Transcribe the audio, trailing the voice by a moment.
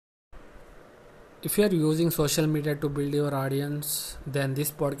If you are using social media to build your audience, then this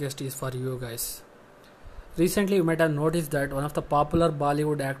podcast is for you guys. Recently, you might have noticed that one of the popular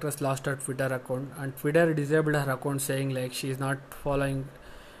Bollywood actors lost her Twitter account, and Twitter disabled her account, saying like she is not following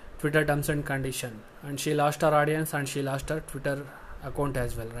Twitter terms and condition, and she lost her audience and she lost her Twitter account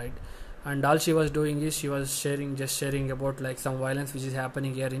as well, right? And all she was doing is she was sharing about like some violence which is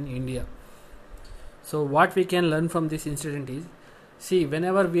happening here in India. So what we can learn from this incident is, see,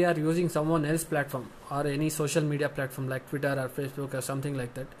 whenever we are using someone else's platform or any social media platform like Twitter or Facebook or something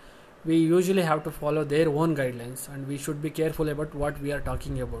like that, we usually have to follow their own guidelines and we should be careful about what we are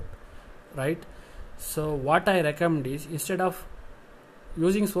talking about, right? So what I recommend is, instead of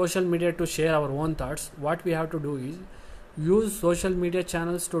using social media to share our own thoughts, what we have to do is use social media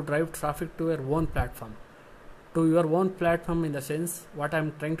channels to drive traffic to your own platform. To your own platform, in the sense, what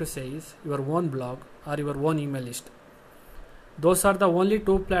I'm trying to say is your own blog or your own email list. Those are the only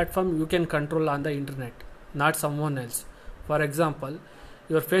two platforms you can control on the internet, not someone else. For example,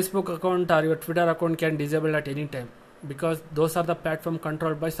 your Facebook account or your Twitter account can disable at any time, because those are the platform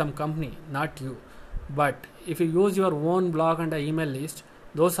controlled by some company, not you. But if you use your own blog and the email list,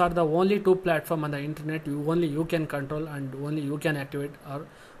 those are the only two platforms on the internet only you can control and only you can activate or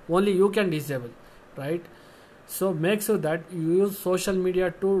only you can disable, right? So make sure that you use social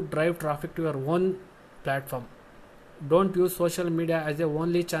media to drive traffic to your own platform. Don't use social media as a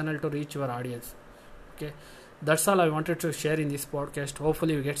only channel to reach your audience. Okay, that's all I wanted to share in this podcast.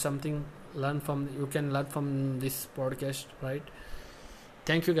 Hopefully you get something you can learn from this podcast, right?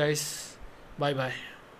 Thank you guys. Bye bye.